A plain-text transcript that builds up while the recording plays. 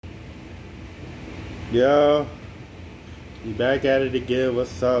Yeah, we back at it again.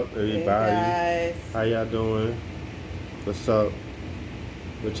 What's up, Hey everybody? guys. How y'all doing? What's up?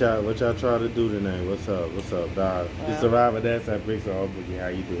 What y'all trying to do tonight? What's up? What's up, dog? Just Well, arrived at that side. Big so boogie. How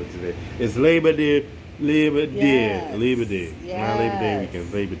you doing today? It's Labor Day. Labor Day. yes. Labor Day. Not Labor Day Yes.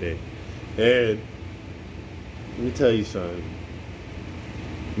 weekend. Labor Day. And let me tell you something.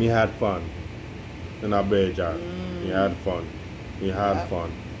 Me had fun in our bed job. We had fun. We had Yep.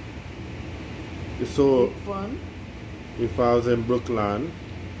 fun. So Big fun. if I was in Brooklyn.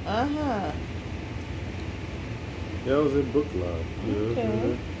 Uh-huh. Yeah, I was in Brooklyn.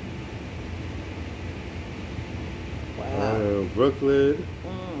 Okay. Wow. Brooklyn.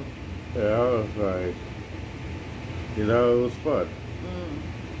 Mm. Yeah, I was like, it was fun.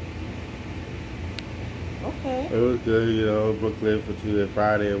 Mm. Okay. It was good, Brooklyn for Tuesday,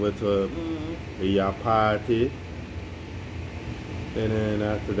 Friday. I went to Mm. a yacht party. And then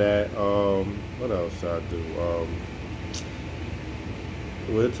after that, what else did I do?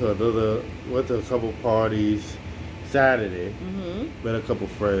 Went to a couple parties Saturday. Mm-hmm. Met a couple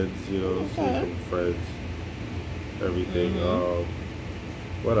friends, see a Okay. couple friends, everything. Mm-hmm.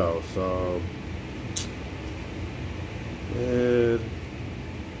 What else? And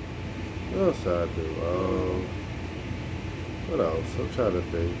what else did I do? What else? I'm trying to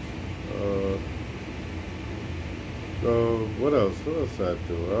think. What else? What else did I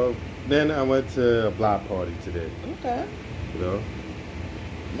do? Then I went to a block party today. Okay. You know?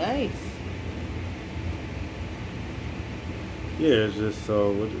 Nice. Yeah, it's just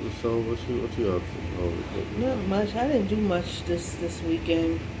what you up to? Not much. I didn't do much this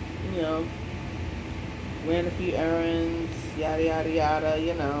weekend. You know, ran a few errands, yada yada yada.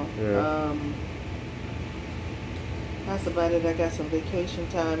 Yeah. That's about it. I got some vacation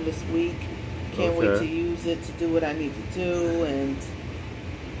time this week. Can't wait to use it to do what I need to do, and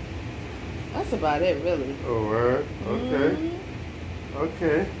that's about it, really. Oh, right. Okay. Mhm.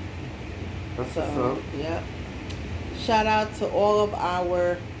 Okay. That's what's So, up. yeah. Shout out to all of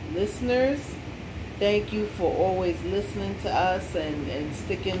our listeners. Thank you for always listening to us and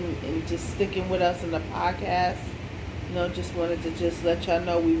sticking with us in the podcast. Just wanted to just let y'all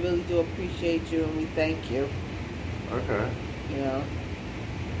know we really do appreciate you and we thank you. Okay.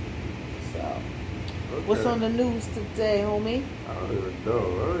 So, Okay. what's on the news today, homie? I don't even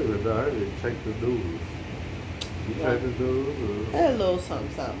know. I didn't even check the news. You Yeah. check the news? I got a little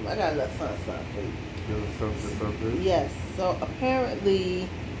something. I got a little something for you. Something? Yes. So apparently,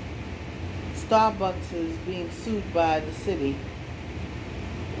 Starbucks is being sued by the city.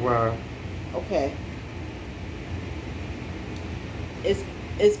 Why? Okay.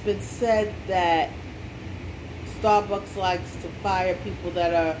 It's been said that Starbucks likes to fire people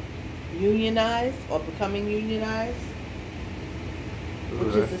that are unionized or becoming unionized,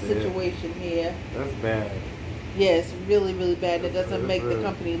 which is the situation here. That's bad. Yeah, it's really, really bad. It doesn't That's make the really-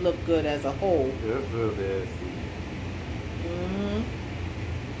 company look good as a whole. That's real nasty. Hmm.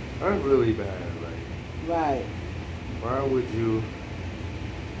 That's really bad. Like, Right. why would you?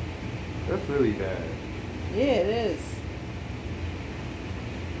 That's really bad. Yeah, it is.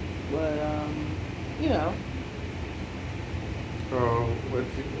 But Oh,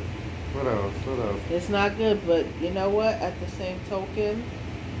 what else? What else? it's not good. But you know what? At the same token,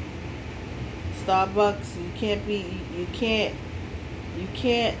 Starbucks, you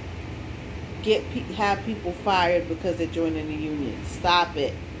can't have people fired because they're joining the union. Stop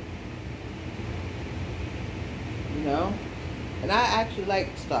it. And I actually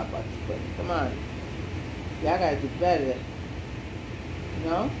like Starbucks, but come on, y'all gotta do better.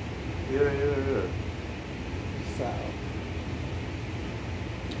 Yeah. So,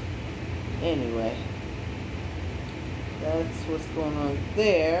 anyway, that's what's going on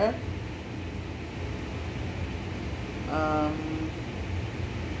there.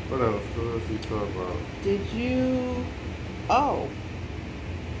 What else? What else you talk about? Did you? Oh.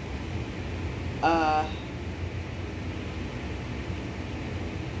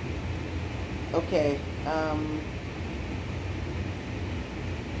 Okay.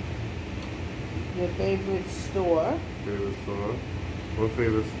 Your favorite store? Favorite store? What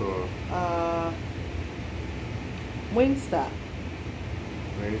favorite store? Wingstop.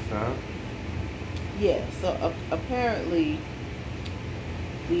 Wingstop? Yeah. So apparently,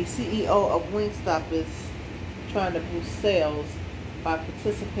 the CEO of Wingstop is trying to boost sales by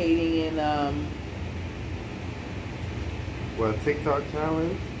participating in What, TikTok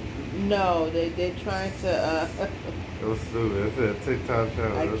challenge? No, they're trying to It was stupid. It's a TikTok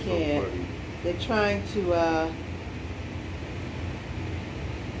challenge. I That's can't. so funny. They're trying to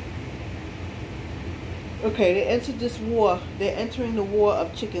okay, they entered this war. They're entering the war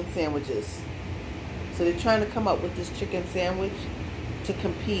of chicken sandwiches. So they're trying to come up with this chicken sandwich to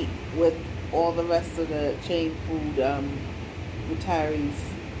compete with all the rest of the chain food retirees.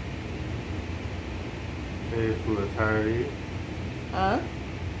 Chain food retirees? Huh?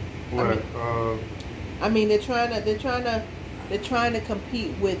 What? I mean, they're trying to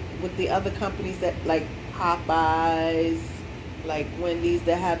compete with the other companies that like Popeyes, like Wendy's,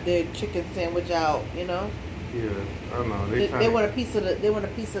 that have their chicken sandwich out. You know. Yeah, I don't know. They want a piece of the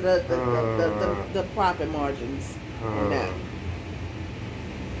profit margins in that.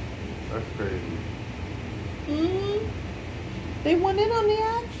 That's crazy. They want in on the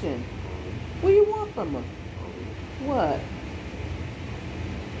action. What do you want from them? What?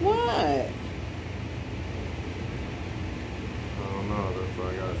 What? I don't know. That's all I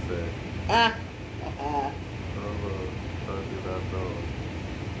gotta say. I don't know. I do not know.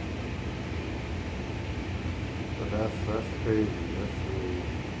 But that's crazy. That's really.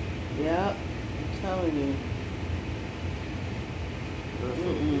 Yep, I'm telling you. That's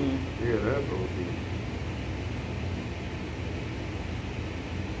OD. Yeah, that's OD.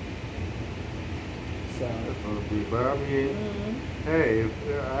 So. That's OD. But I mean, hey,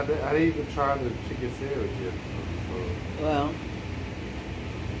 I didn't even try the chicken sandwich yet. Well.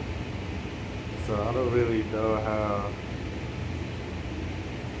 So I don't really know how.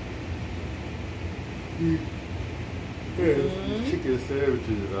 Chicken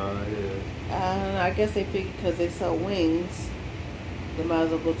sandwiches out here. I don't know. I guess they figured because they sell wings, they might as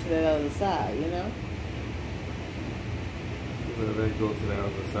well go to that other side, you know? So they go to the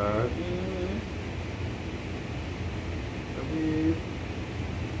other side. I mean,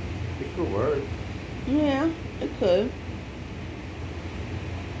 it could work. Yeah, it could.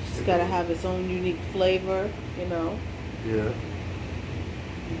 It's got to have its own unique flavor, you know? Yeah.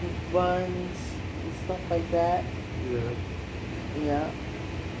 Buns and stuff like that. Yeah. Yeah.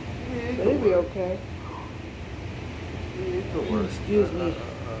 It But it'd be okay. Yeah, it could work. Excuse me.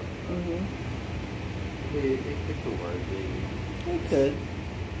 Yeah, it could work, baby. It could.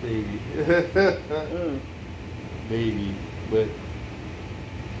 Maybe. Maybe, but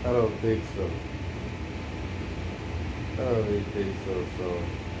I don't think so. I don't really think so. So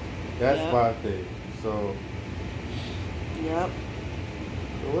that's my thing. So. Yep.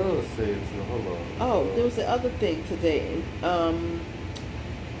 What else say to? Hold on. Oh, there was the other thing today.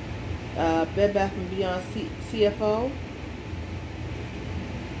 Bed Bath and Beyond CFO.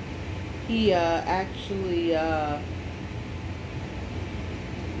 He actually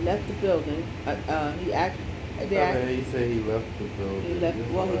left the building. He said he left the building. He left.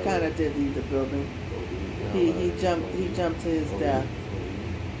 Well, he kind of did leave the building. He jumped to his death.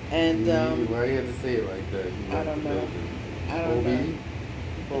 And why you had to say it like that? I don't know. I don't know.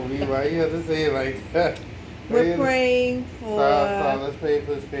 Why you have to say it like that? We're praying for let's pray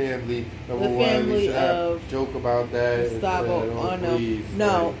for his family. The family of joke about that. Gustavo. Oh no,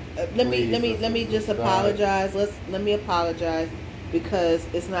 no. Let me just apologize. Let me apologize because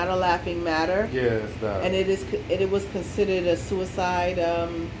it's not a laughing matter. Yeah, it's not. And it was considered a suicide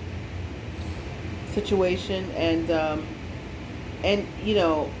situation, and you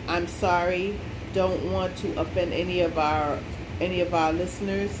know, I'm sorry. Don't want to offend any of our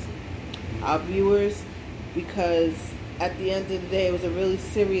listeners, our viewers, because at the end of the day, it was a really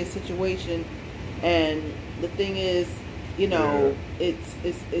serious situation, and the thing is, you know,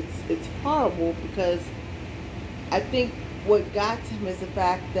 it's horrible because I think what got to him is the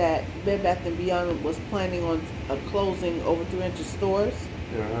fact that Bed Bath & Beyond was planning on closing over 300 stores.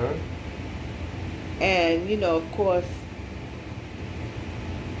 Uh-huh. And, you know, of course,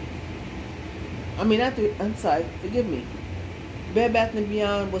 I'm sorry, forgive me. Bed Bath &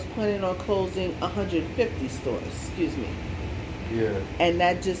 Beyond was planning on closing 150 stores, excuse me. Yeah. And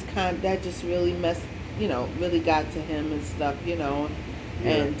that just really really got to him and stuff, you know.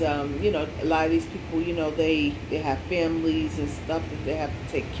 Yeah. And, you know, a lot of these people, you know, they have families and stuff that they have to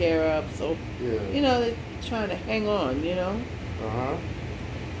take care of. So, you know, they're trying to hang on, you know. Uh-huh.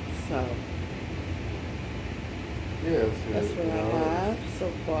 So. Yeah, that's what I have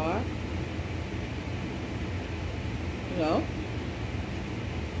so far. You know.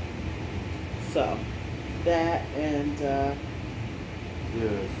 So, that and, yeah.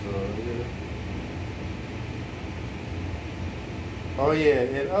 Oh, yeah,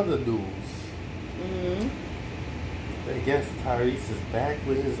 in other news, I guess Tyrese is back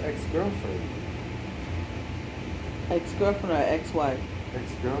with his ex-girlfriend. Ex-girlfriend or ex-wife?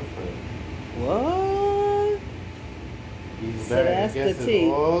 Ex-girlfriend. What? He's so back. That's I guess the it's tea.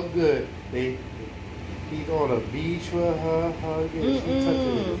 all good. He's on a beach with her, hugging, she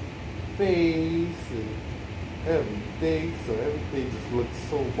touching his face and everything. So everything just looks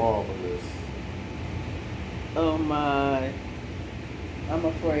so marvelous. Oh my. I'm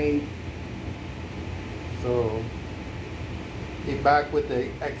afraid. So he back with the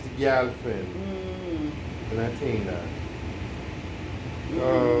ex-girlfriend. And I seen that. What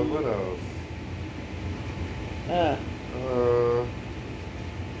else? What else?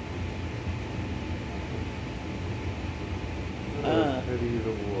 These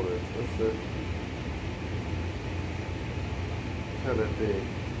awards. What's the? Trying to think.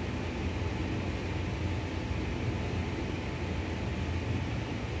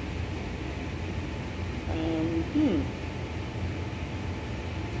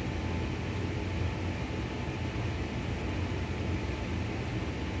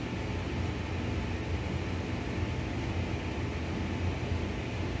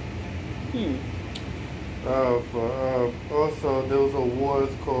 Also there was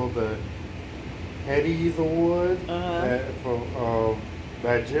awards called the Headies Award from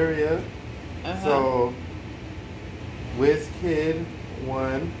Nigeria. So Wizkid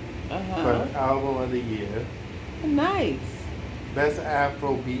won for Album of the Year. Nice. Best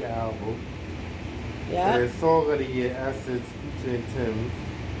Afrobeat Album. Yeah. And Song of the Year, Essence featuring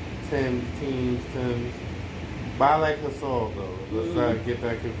Tim's. But I like her song though. Let's not get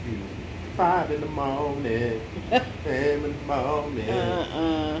that confused. 5 in the morning, 10 in the morning.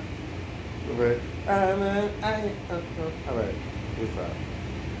 Alright, alright, it's fine.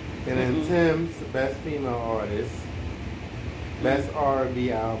 And then Tim's Best Female Artist, Best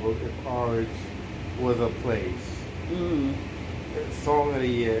R&B Album, If Orange Was a Place. Song of the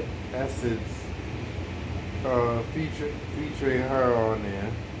Year, Essence, featuring her on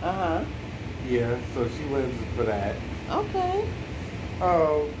there. Yeah, so she wins for that. Okay.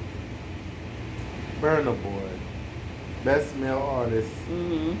 Burna Boy, Best Male Artist,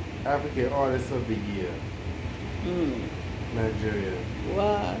 African Artist of the Year, Nigeria.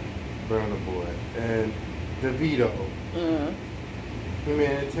 What? Burna Boy. And DeVito,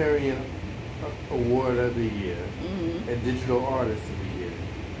 Humanitarian Award of the Year, and Digital Artist of the Year.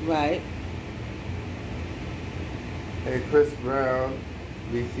 Right. And Chris Brown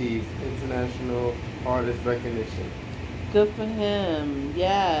receives International Artist Recognition. Good for him.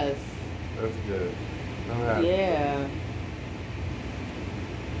 Yes. That's good. I'm happy. Yeah.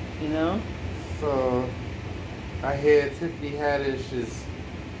 You know? So I hear Tiffany Haddish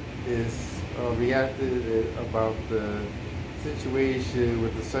is reacted about the situation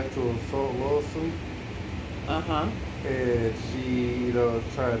with the sexual assault lawsuit. And she,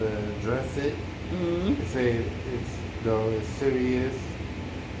 tried to address it. And say it's, it's serious.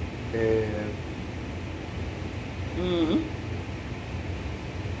 And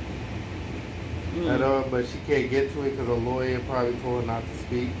I know, but she can't get to it because a lawyer probably told her not to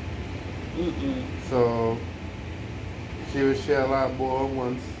speak. So she will share a lot more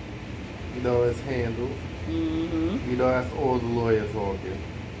once, it's handled. That's all the lawyer talking.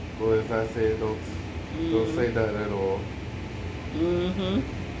 But as I said, don't say that at all.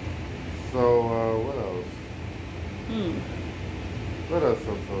 So what else? What else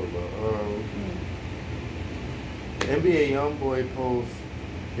I'm talking about? NBA YoungBoy posts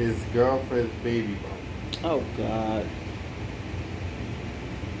his girlfriend's baby bump. Oh God.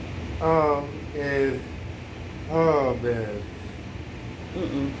 Oh man.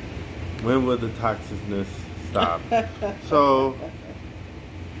 When will the toxicness stop? So,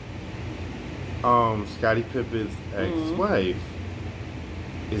 Scottie Pippen's ex-wife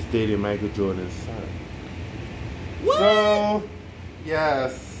is dating Michael Jordan's son. What? So,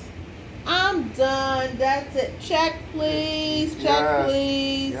 yes. I'm done. That's it. Check, please. Check,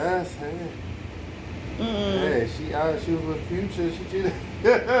 please. Yes, hey. Hey, she was with Future. She cheated.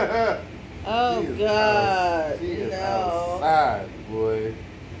 Oh, God. She is outside, boy.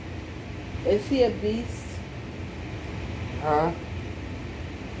 Is he a beast? Huh?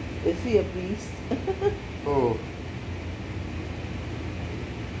 Is he a beast? Oh.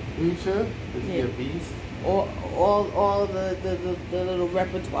 Future? Is he a beast? All the little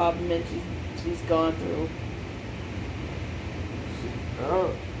repertoire of men she's gone through.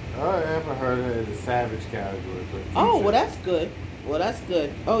 I haven't heard her in the savage category, but Future, well that's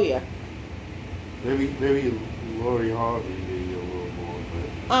good. Oh yeah. Maybe Lori Harvey maybe a little more,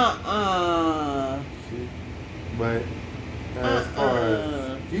 but as far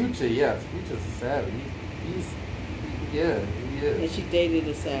as Future, yes, Future's a savage. He is. And she dated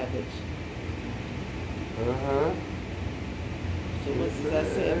a savage. So what does that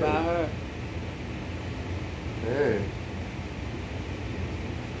say about her? Hey.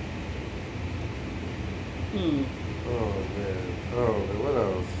 Oh man. What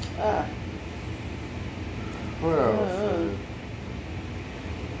else? What else?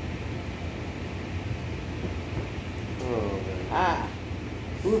 Ah.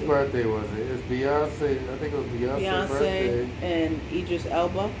 Whose birthday was it? It's Beyonce. I think it was Beyonce's birthday. And Idris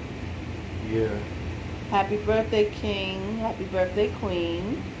Elba. Yeah. Happy birthday, King. Happy birthday,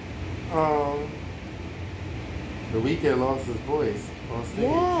 Queen. The Weeknd lost his voice on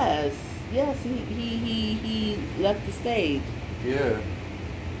stage. Yes. He left the stage. Yeah.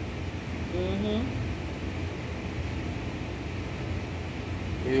 Mhm.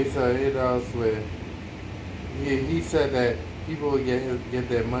 He said that people would get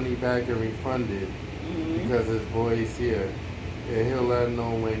their money back and refunded because his voice here, and he'll let them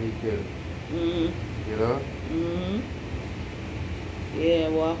know when he could. You know. Yeah.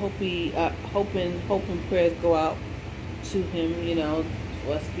 Well, I hope hoping prayers go out to him. You know,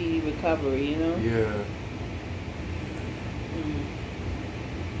 for a speedy recovery. You know. Yeah.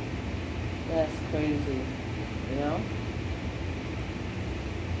 That's crazy. You know.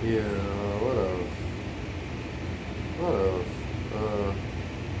 Yeah. What else?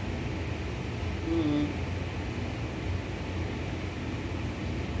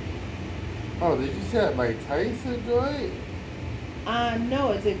 Oh, did you see that Mike Tyson joint?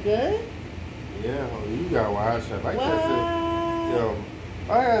 No, is it good? Yeah, you gotta watch that. Mike Tyson, yo,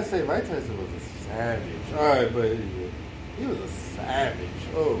 I gotta say, Mike Tyson was a savage. Alright, but he was a savage.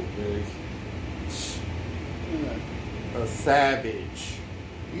 Oh, man. A savage.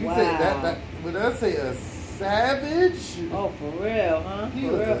 You say that when I say a savage? Oh, for real, huh?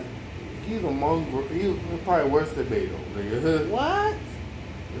 He's a mongrel. He was probably worse than Beto, nigga. What?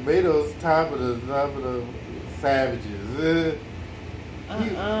 Beto's top of the savages.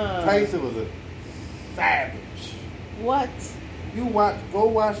 Tyson was a savage. What? Go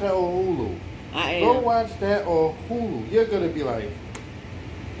watch that on Hulu. I am. Go watch that on Hulu. You're gonna be like,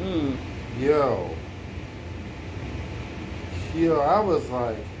 yo, I was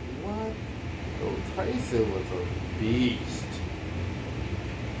like, what? Yo, Tyson was a beast.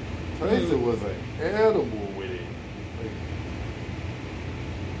 Tyson was an animal with it.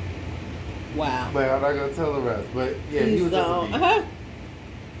 Wow. But I'm not gonna tell the rest. But yeah, he was just a beast.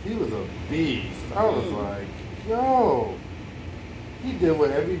 He was a beast. I was like, yo, he did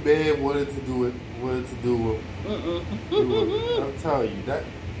what every man wanted to do. I'm telling you,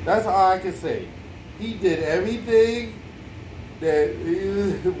 that's all I can say. He did everything that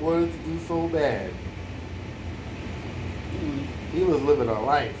he wanted to do so bad. He was living a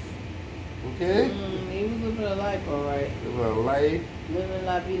life. Okay? He was living a life, all right. Living a life. Living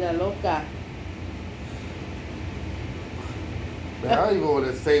la vida loca. Man, I don't even want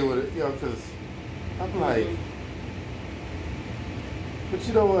to say what it, because I'm like, but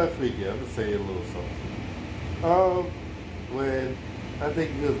you know what? Forget. I'm gonna say a little something. When I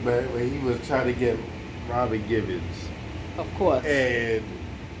think he was back when he was trying to get Robin Givens. Of course. And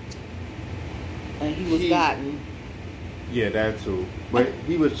he was gotten. Yeah, that too. But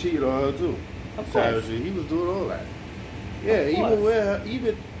he was cheating on her too. Of course. He was doing all that. Yeah, even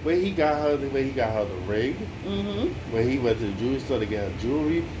when he got her the ring, when he went to the jewelry store to get her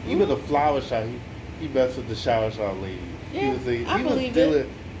jewelry, even the flower shop, he messed with the shower shop lady. Yeah, I believe it.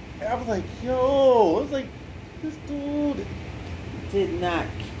 I was like, this dude did not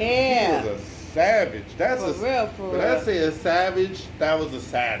care. He was a savage. That's for real. When I say a savage, that was a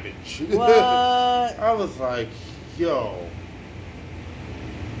savage. What? I was like, yo.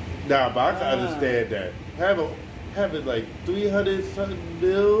 Nah, but I can understand that. Having like 300 something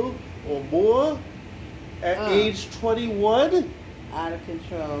mil or more at age 21. Out of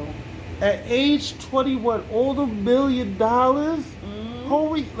control. At age 21, all the $1 million.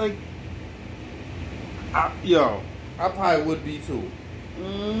 Holy, like, I probably would be too.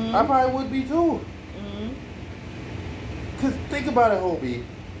 I probably would be too. Because think about it, Hobie.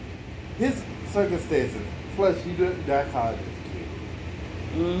 His circumstances, plus you not college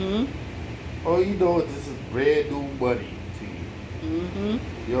educated. All you know is this is brand new money to you.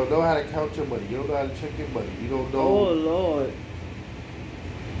 You don't know how to count your money. You don't know how to check your money. You don't know. Oh, Lord.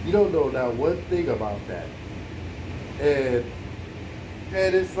 You don't know not one thing about that. And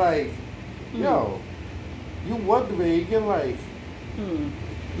it's like, yo, you wondering, you're like,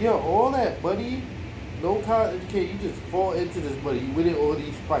 all that money, no college education, you just fall into this money. You win all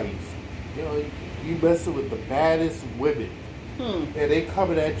these fights. You know, you messing with the baddest women. And they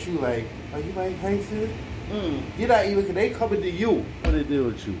coming at you like, are you Mike Tyson? You're not even, they coming to you when they deal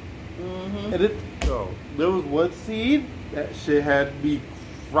with you. And there was one scene that shit had me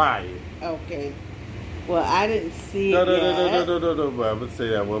crying. Okay. Well, I didn't see No, it yet. no. But I'm gonna say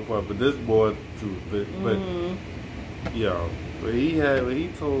that one part. But there's more too. But when he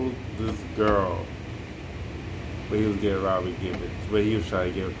told this girl when he was getting Robin Gibbons, when he was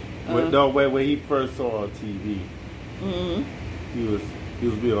trying to get, when he first saw her on TV, Mm-hmm. He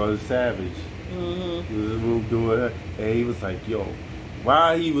was being all savage. Mm-hmm. He was in the room doing it, and he was like, "Yo,"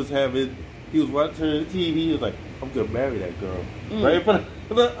 while he was watching the TV. He was like, "I'm gonna marry that girl, right in front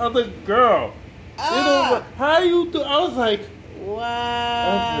of the other girl." You know how you do? I was like, "What?"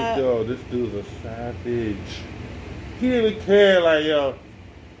 I was like, "Yo, this dude's a savage." He didn't even care, like, yo.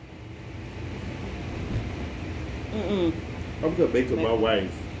 I'm gonna make her my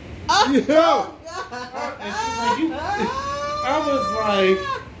wife. Oh, Yo! And she's like, you. I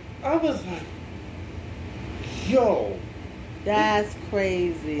was like, yo. That's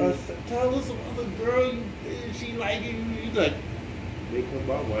crazy. Tell us some other girl she like you. You like, make her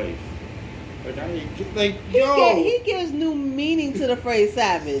my wife. Like, I ain't, like, yo. He gives new meaning to the phrase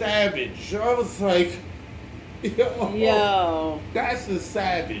savage. Savage. I was like, yo. That's a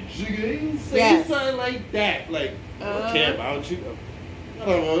savage. You didn't say something like that. Like, I don't care about you. I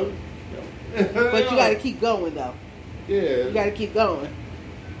don't know. But you gotta keep going, though. Yeah. You gotta keep going.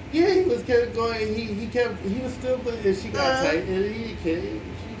 Yeah, he was kept going. He was still, and she got tight, and he came.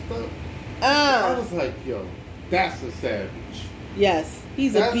 She stuck. I was like, yo, that's a savage. Yes,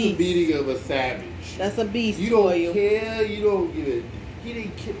 he's a beast. That's the beating of a savage. That's a beast you for don't you. Care. You don't give it. He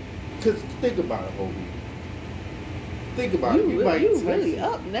didn't care. Cause think about it, homie. Think about it. You really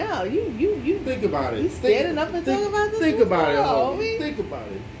up now. You think about it. You standing up and talking about this? Think about it, homie. homie. Think about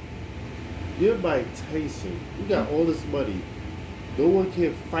it. You're Mike Tyson. You got all this money. No one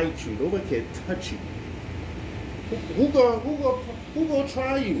can fight you. No one can touch you. Who gonna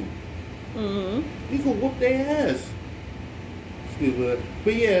try you? Mm-hmm. You can whoop their ass. Excuse me.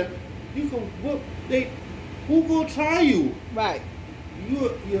 But yeah, you can whoop they. Who gonna try you? Right.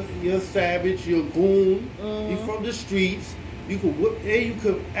 You're a savage. You're a goon. Mm-hmm. You're from the streets. You can whoop. And you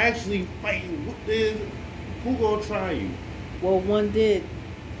could actually fight and whoop their. Who gonna try you? Well, one did.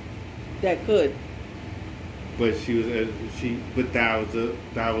 That could. But But that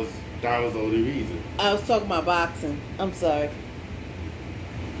was the only reason. I was talking about boxing. I'm sorry.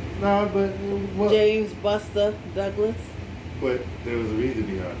 No, but what? James Buster Douglas. But there was a reason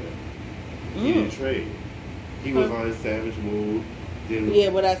behind that. He didn't trade. He was on his savage move. Yeah,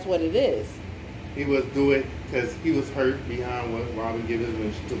 well, that's what it is. He was doing because he was hurt behind what Robin Gibbons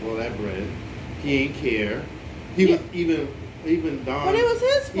when she took all that bread. He ain't care. He was even Don. But it was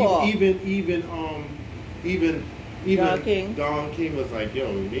his fault. Even Don King was like,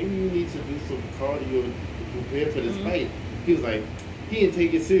 yo, maybe you need to do some cardio to prepare for this fight. He was like, he didn't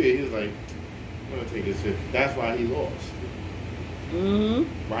take it serious. He was like, I'm gonna take it serious. That's why he lost.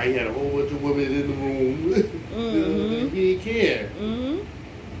 Why he had a whole bunch of women in the room. He didn't care.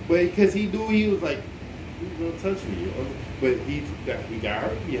 But because he knew he was like, he's gonna touch me. But he got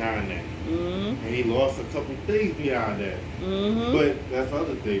hurt behind that. And he lost a couple things behind that. But that's the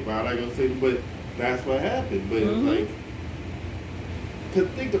other thing. But I'm not gonna say, but that's what happened. But like, cause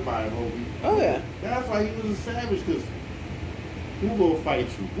think about it, homie. Oh yeah. That's why he was a savage. Cause who gonna fight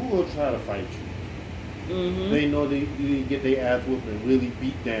you? Who gonna try to fight you? They know they get their ass whooped and really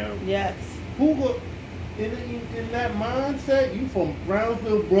beat down. Yes. Who go in that mindset? You from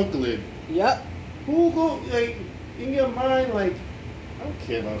Brownsville, Brooklyn. Yep. Who go like in your mind like I don't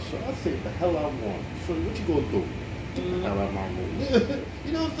care about shit. I say the hell I want. So what you gonna do? Get the hell out of my room.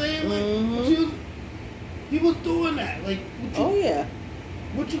 You know what I'm saying? Like he was doing that. Like yeah.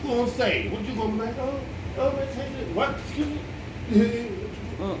 What you gonna say? What you gonna make? What? Excuse me.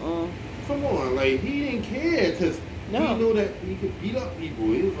 Come on, like he didn't care because he knew that he could beat up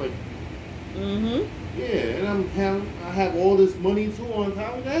people. He was like, yeah, and I have all this money too on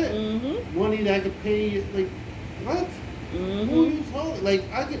top of that. Money that I could pay you. Like, what? Who are you talking? Like,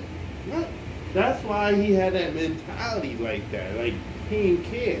 I could. What? That's why he had that mentality like that. Like he didn't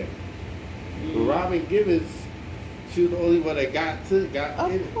care. But Robin Gibbons, she was the only one that got in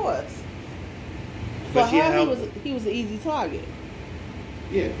it. Of course. But for her, he was an easy target.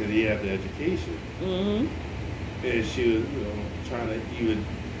 Yeah, because he had the education. And she was, trying to even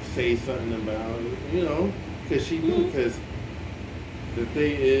say something about it, because she knew. Because the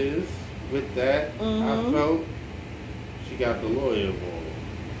thing is, with that, I felt she got the lawyer involved.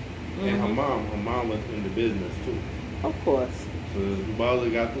 And her mom was in the business too. Of course. So his mother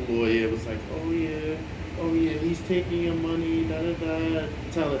got the lawyer. It was like, oh yeah, he's taking your money, trying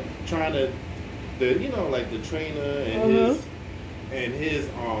to, like the trainer and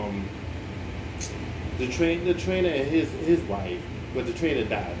the trainer and his wife, but the trainer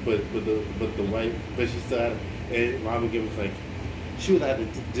died, but the wife, but she still had, and Robin Gibbons was like, she was out of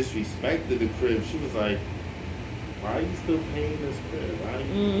disrespect to the crib. She was like, why are you still paying this crib? Why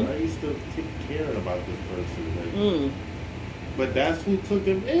are you still caring about this person? Like, but that's who took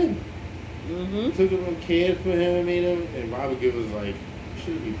him in. Took him and cared for him and made him. And Robert Gibb was like, you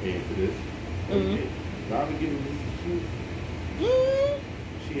shouldn't be paying for this. Okay. Robert Gibb was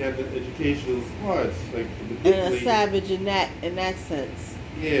she had the educational smarts, like the and a savage in that sense.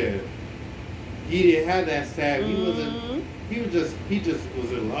 Yeah. He didn't have that savage. He wasn't. He just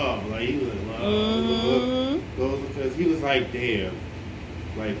was in love. Like he was in love. Because he was like, damn.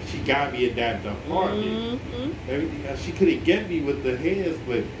 Like she got me in that department. Everything she couldn't get me with the hands,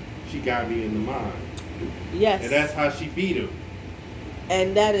 but she got me in the mind. Yes. And that's how she beat him.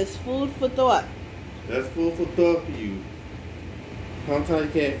 And that is food for thought. That's food for thought for you.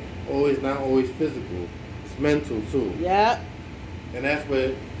 Sometimes you can't not always physical. It's mental too. Yeah. And that's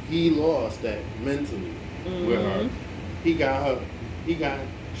where he lost that mentally with her. He got her.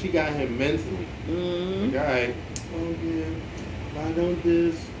 She got him mentally. Like, all right. Oh yeah. Why don't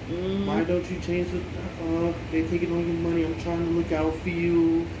this? Why don't you change the? They're taking all your money. I'm trying to look out for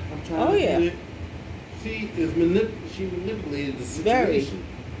you. I'm trying to do it. She manipulated the situation. Very.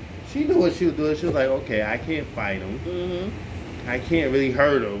 She knew what she was doing. She was like, okay, I can't fight him. I can't really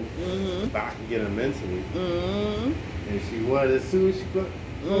hurt him, but I can get him mentally. And she was. As soon as she got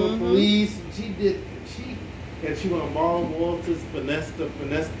the police, and she went Barbara Walters, finesse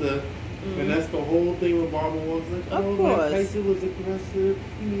the whole thing with Barbara Walters. Like, of course. Tyson was aggressive.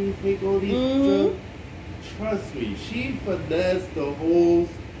 He didn't take all these drugs. Trust me, she finessed the whole.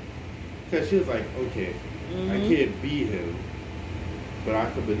 Because she was like, okay, I can't beat him, but I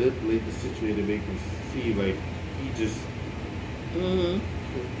can manipulate the situation to make him see like he just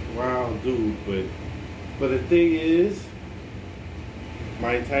wild dude. But the thing is,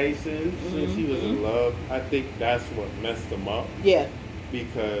 Mike Tyson, since he was in love, I think that's what messed him up. Yeah.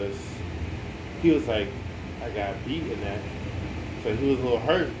 Because he was like, I got beat in that. So he was a little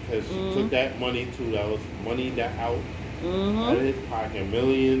hurt because she took that money too. That was money that out of his pocket,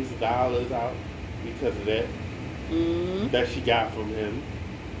 millions of dollars out because of that. That she got from him.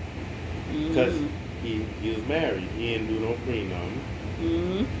 Because he was married. He didn't do no prenup.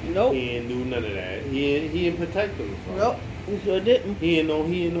 Nope. He didn't do none of that. He didn't protect himself. Nope. He sure didn't. He didn't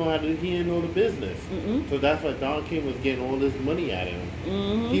know the business. So that's why Don King was getting all this money out of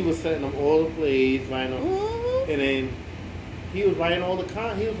him. He was setting up all the plays, writing them, and then he was writing all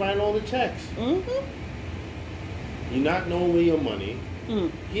he was writing all the checks. You not knowing where your money.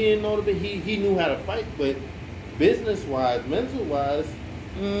 He didn't know he knew how to fight, but business wise, mental wise,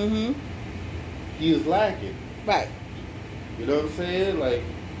 he was lacking. Right. You know what I'm saying? Like,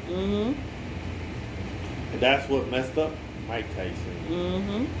 and that's what messed up Mike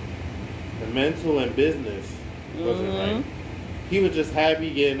Tyson. The mental and business wasn't right. He was just happy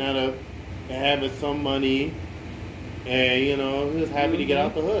getting out of and having some money, and he was happy to get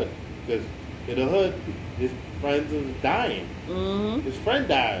out the hood because in the hood his friends was dying. His friend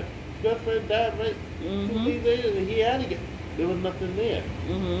died. His best friend died right 2 days later. He had to get. There was nothing there.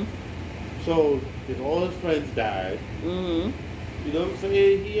 So all his friends died. You know what I'm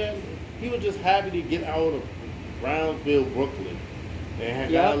saying? He was just happy to get out of Brownsville, Brooklyn,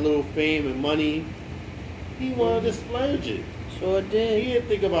 and got a little fame and money. He wanted to splurge it. Sure did. He didn't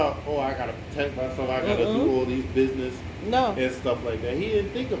think about, I gotta protect myself. I gotta do all these business and stuff like that. He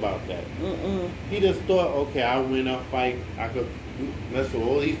didn't think about that. He just thought, okay, I'll win a fight. I could mess with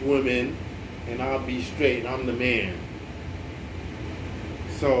all these women, and I'll be straight. I'm the man.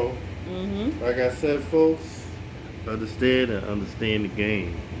 So, like I said, folks, understand the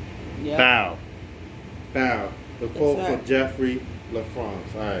game. Yep. Bow. The quote from Jeffrey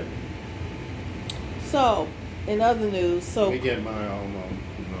LaFrance. All right. So, in other news, let me get my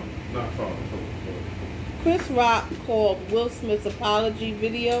not phone. Chris Rock called Will Smith's apology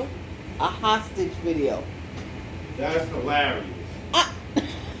video a hostage video. That's hilarious.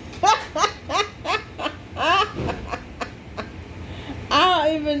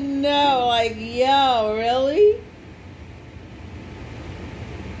 I don't even know. Like, yo, really?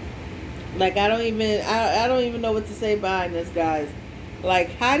 Like, I don't even know what to say behind this, guys.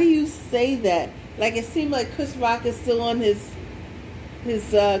 Like, how do you say that? Like, it seemed like Chris Rock is still on his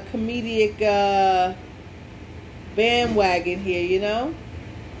comedic bandwagon here, you know?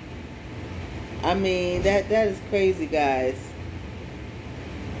 I mean, that is crazy, guys.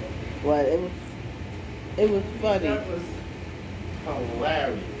 But it was funny. That was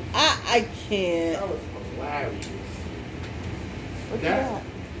hilarious. I can't. That was hilarious. What you got?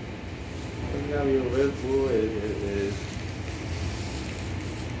 You got your Red Bull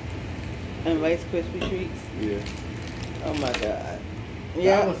and Rice Krispie treats. Yeah. Oh my god.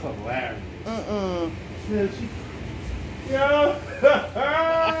 That was hilarious. Yeah,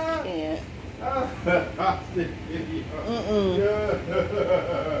 I can't.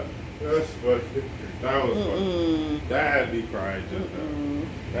 That's funny. That was funny. Mm-mm. That had me crying just Mm-mm. now.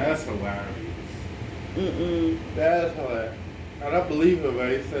 That's hilarious. Mm-mm. That's hilarious. I don't believe him when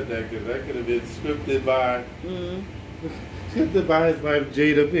he said that because that could have been scripted by Mm. scripted by his wife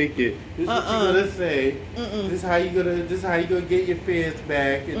Jada Pinkett. This is what you gonna say. Mm-mm. This how you gonna get your fans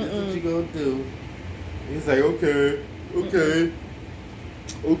back, and this is what you gonna do. He's like, okay,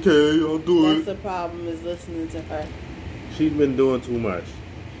 I'll do That's it. the problem, is listening to her. She's been doing too much.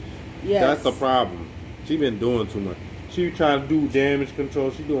 Yes. That's the problem. She's been doing too much. She trying to do damage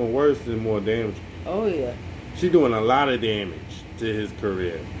control. She's doing worse than more damage. Oh, yeah. She's doing a lot of damage to his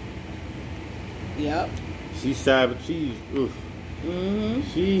career. Yep. She's savage. She's oof. Mm-hmm.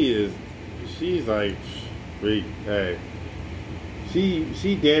 She's like, freak. Hey.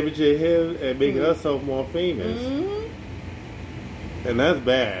 She damaging him and making herself more famous. Mm-hmm. And that's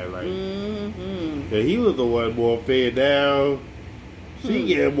bad. Like, Mm-hmm. he was the one more famous. Now she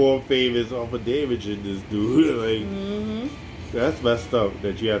getting more famous off of damaging this dude. Like, that's messed up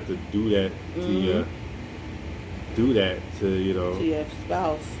that you have to do that to your, To your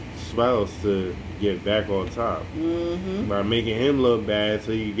spouse to get back on top by making him look bad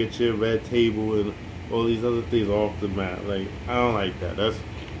so you get your red table and all these other things off the map. Like, I don't like that.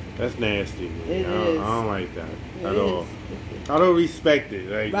 That's nasty. It I is. don't like that at It all. is. I don't respect it.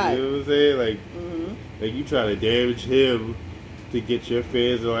 Like, Right. you know what I'm saying? Like, like you try to damage him to get your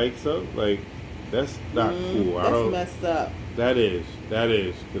fans to like something. Like, that's not cool. That's messed up. That is,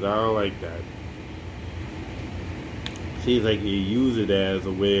 because I don't like that. Seems like you use it as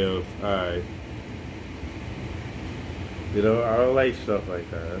a way of, I don't like stuff like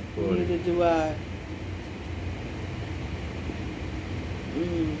that. That's funny. Neither do I.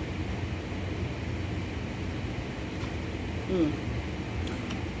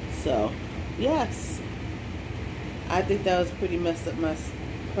 So, yes. I think that was pretty messed up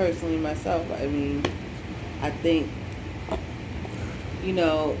personally myself. I mean, I think,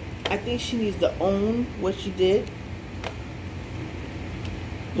 I think she needs to own what she did.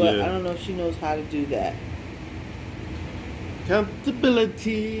 But I don't know if she knows how to do that.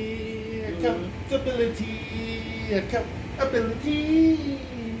 Accountability. Accountability. Accountability.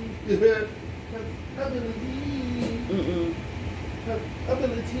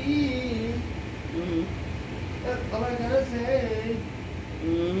 Ability. That's all I gotta say.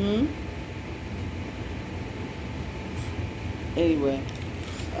 Anyway,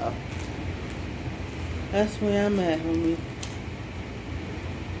 so that's where I'm at, homie.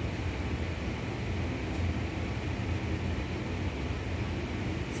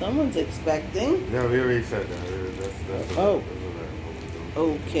 Someone's expecting. No, we already said that. That's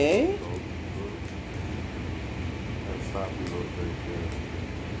Okay. Let's stop you real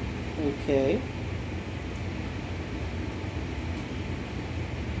quick. Okay.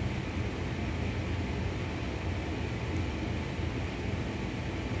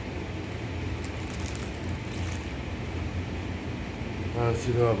 How does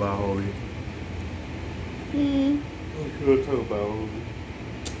she know about Holy? What you gonna talk about Holy?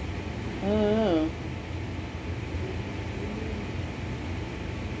 I don't know.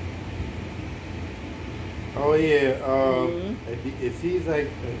 Oh yeah, it seems like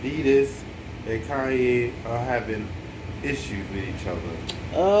Adidas and Kanye are having issues with each other.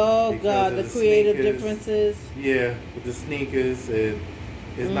 Oh Because God, of the the creative sneakers. differences. Yeah, with the sneakers, and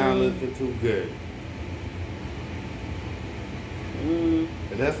it's not looking too good, and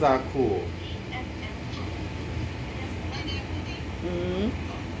that's not cool.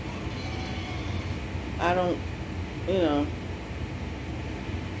 I don't,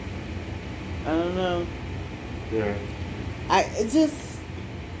 I don't know. Yeah.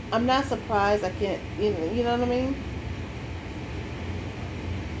 I'm not surprised. I can't, you know what I mean?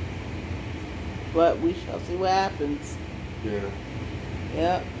 But we shall see what happens. Yeah.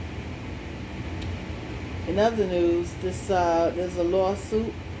 Yep. In other news, there's a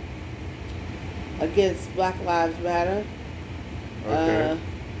lawsuit against Black Lives Matter. Okay.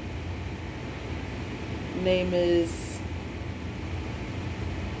 Name is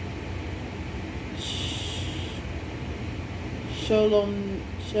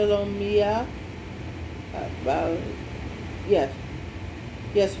Shalomia. Yes.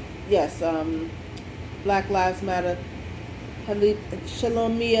 Black Lives Matter.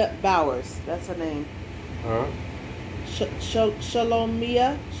 Shalomia Bowers. That's her name. Huh?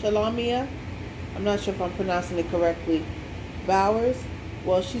 Shalomia. I'm not sure if I'm pronouncing it correctly. Bowers.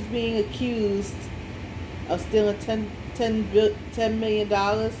 Well, she's being accused of stealing $10 million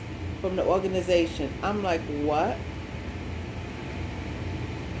from the organization. I'm like, what?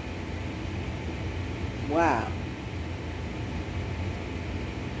 Wow.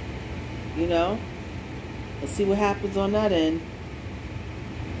 You know? Let's see what happens on that end.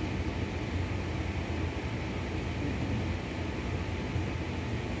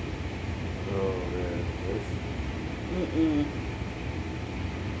 Oh man, Mm-mm.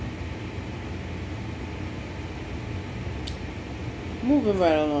 Moving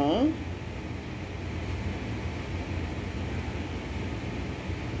right along.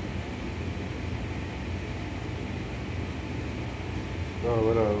 oh,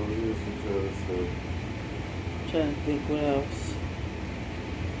 what else? We listen to this. Trying to think what else.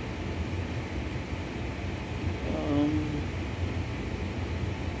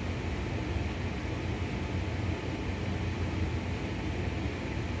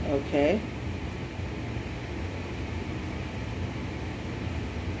 Okay.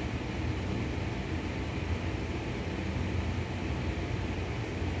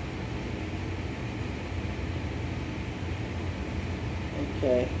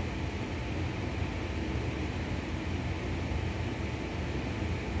 Okay.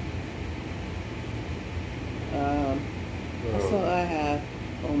 That's all I have,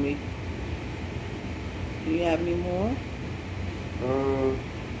 homie. Do you have any more?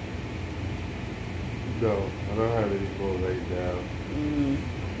 No, I don't have any more right now. Mm.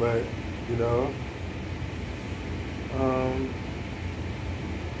 But, you know,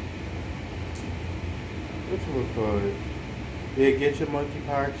 what you call it? Yeah, get your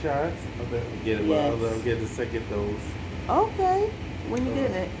monkeypox shots. I'm getting Yes. I'm getting the second dose. Okay. When you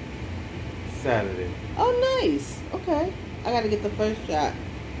getting it? Saturday. Oh, nice. Okay. I got to get the first shot.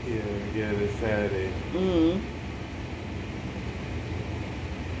 Yeah, it's Saturday. Mm-hmm.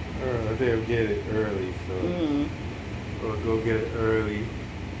 I think I'll get it early, so I'll go get it early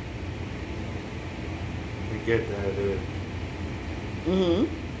and get that in. Mm-hmm.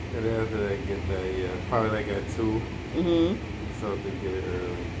 And then after that, get that, yeah, probably like at 2. Mm-hmm. Something, get it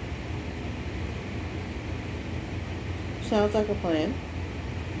early. Sounds like a plan.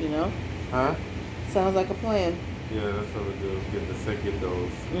 You know? Huh? Sounds like a plan. Yeah, that's what we do. Get the second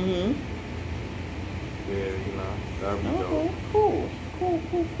dose. Mm-hmm. Yeah, you know, that'll be Okay, dope. cool.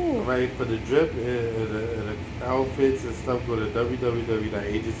 Right, for the drip and the outfits and stuff, go to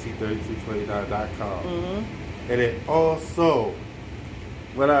www.agency3229.com. Mm-hmm. And then also,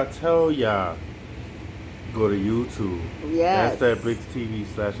 when I tell y'all, go to YouTube. Yes. That's that Bricks TV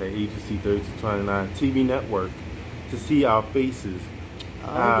 /Agency3229 TV network to see our faces.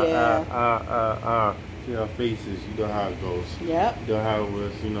 Oh, yeah. See our faces. You know how it goes. Yep. You know how it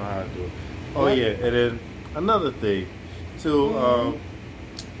was. You know how to do it. Oh, yeah. And then another thing, too,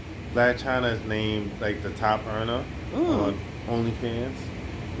 Black China is named like the top earner on OnlyFans.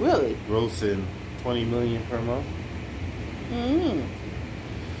 Really? Grossing $20 million per month.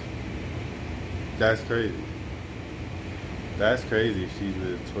 That's crazy. That's crazy. She's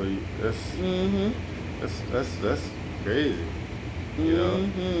with 20. That's crazy. You know.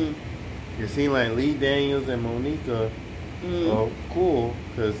 You seem like Lee Daniels and Monica. Oh, cool,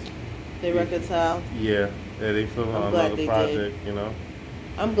 because they reconciled. Yeah, they filming on another project. You know.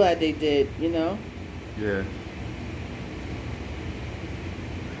 I'm glad they did. You know. Yeah.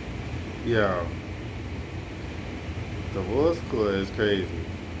 Yeah. Divorce court is crazy.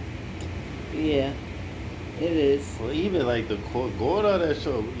 Yeah, it is. Well, even like the court, going on that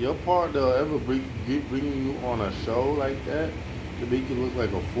show, your partner ever bring you on a show like that to make you look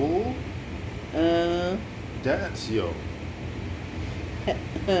like a fool? That's yo.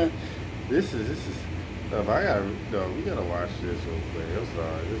 This is. We gotta watch this real quick. I'm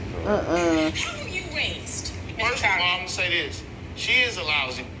sorry. This is How were you raised? First of all, I'm gonna say this: she is a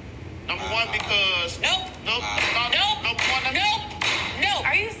lousy. Number one, because Nope. Nope.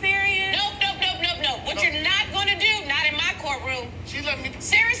 Are you serious? Nope. What you're not gonna do, not in my courtroom. She let me.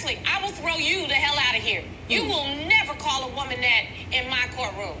 Seriously, I will throw you the hell out of here. You will never call a woman that in my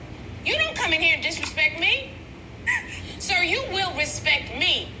courtroom. You don't come in here and disrespect me. Sir, you will respect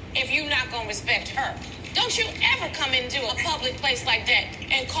me if you're not gonna respect her. Don't you ever come into a public place like that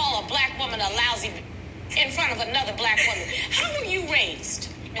and call a black woman a lousy in front of another black woman. How were you raised?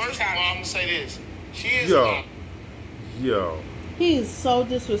 First of all, I'm gonna say this: she is. Yo. He is so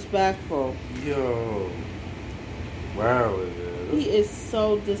disrespectful. Yo. Wow, He is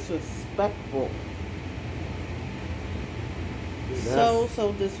so disrespectful. So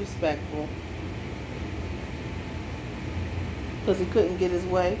disrespectful. Because he couldn't get his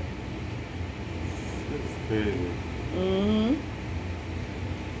way. It's crazy.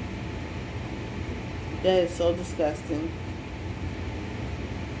 That is so disgusting.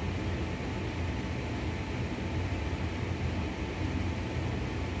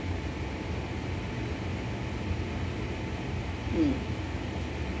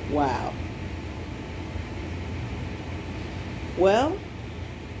 Wow. Well,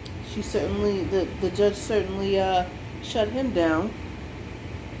 she certainly, the judge certainly shut him down.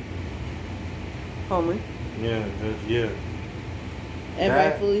 Homie. Yeah, yeah. And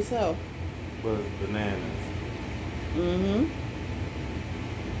That rightfully so. was bananas. Mm-hmm.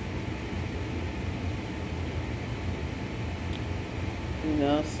 You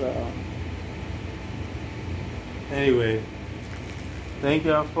know, so. Anyway, thank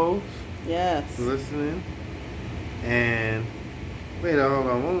y'all folks Yes. for listening. And wait, hold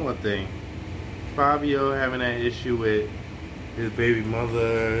on, one more thing. Fabio having that issue with his baby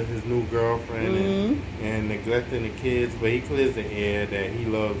mother, his new girlfriend, and neglecting the kids, but he clears the air that he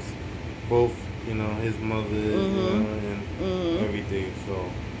loves both, you know, his mother, you know, and everything. So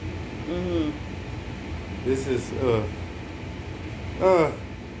this is all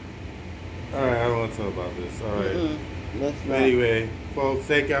right, I don't want to talk about this. All right. Let's not. Anyway, folks,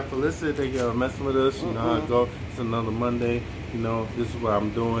 thank y'all for listening. Thank y'all for messing with us. You know how it go. It's another Monday. You know, this is what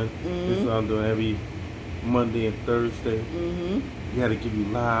I'm doing. This is what I'm doing every Monday and Thursday. We had to give you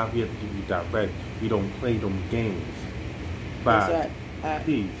live. We had to give you direct. We don't play them games. Bye. That's right.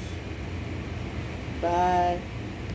 Peace. Bye.